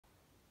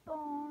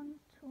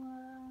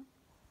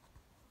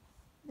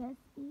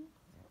This is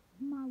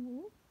my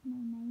wolf. No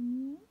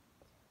name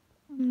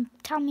yet.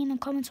 Tell me in the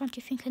comments what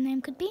you think her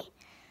name could be.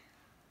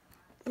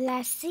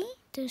 Lassie,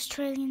 the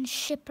Australian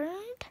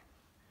Shepherd.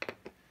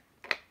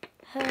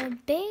 Her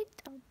bed,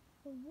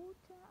 for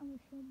water, I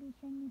will be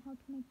showing you how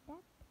to make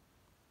that.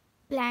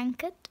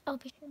 Blanket, I'll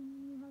be showing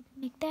you how to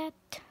make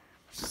that.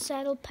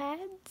 Saddle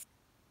pads,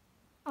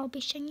 I'll be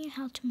showing you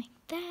how to make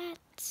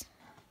that.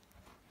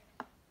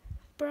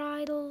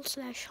 Bridle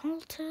 /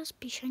 halters,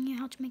 be showing you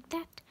how to make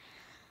that.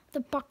 The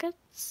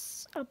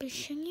buckets, I'll be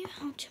showing you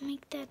how to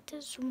make that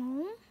as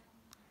well.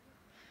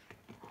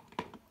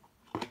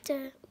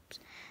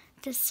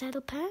 The saddle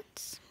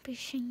pads, be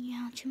showing you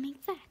how to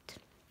make that.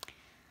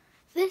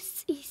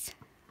 This is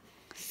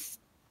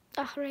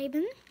a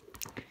raven.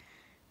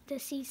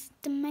 This is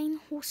the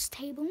main horse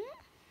stable.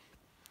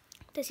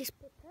 This is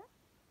Pepper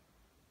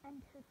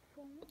and her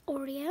friend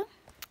Oreo.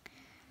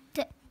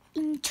 The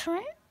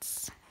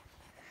entrance.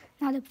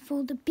 Now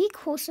for the big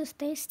horses,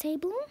 their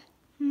stable.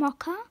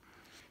 Mocha,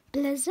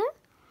 Blizzard,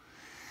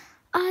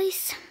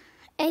 Ice,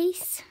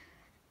 Ace.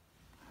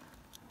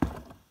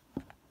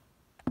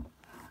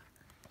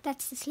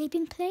 That's the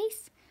sleeping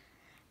place.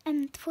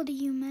 And for the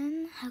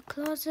human, her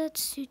closet,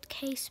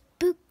 suitcase,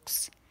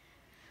 books.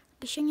 I'll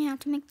be showing you how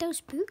to make those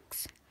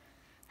books.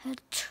 Her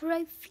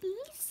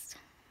trophies,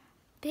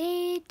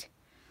 bed,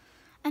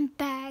 and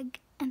bag,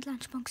 and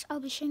lunchbox.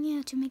 I'll be showing you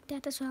how to make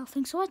that as well.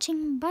 Thanks for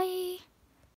watching. Bye.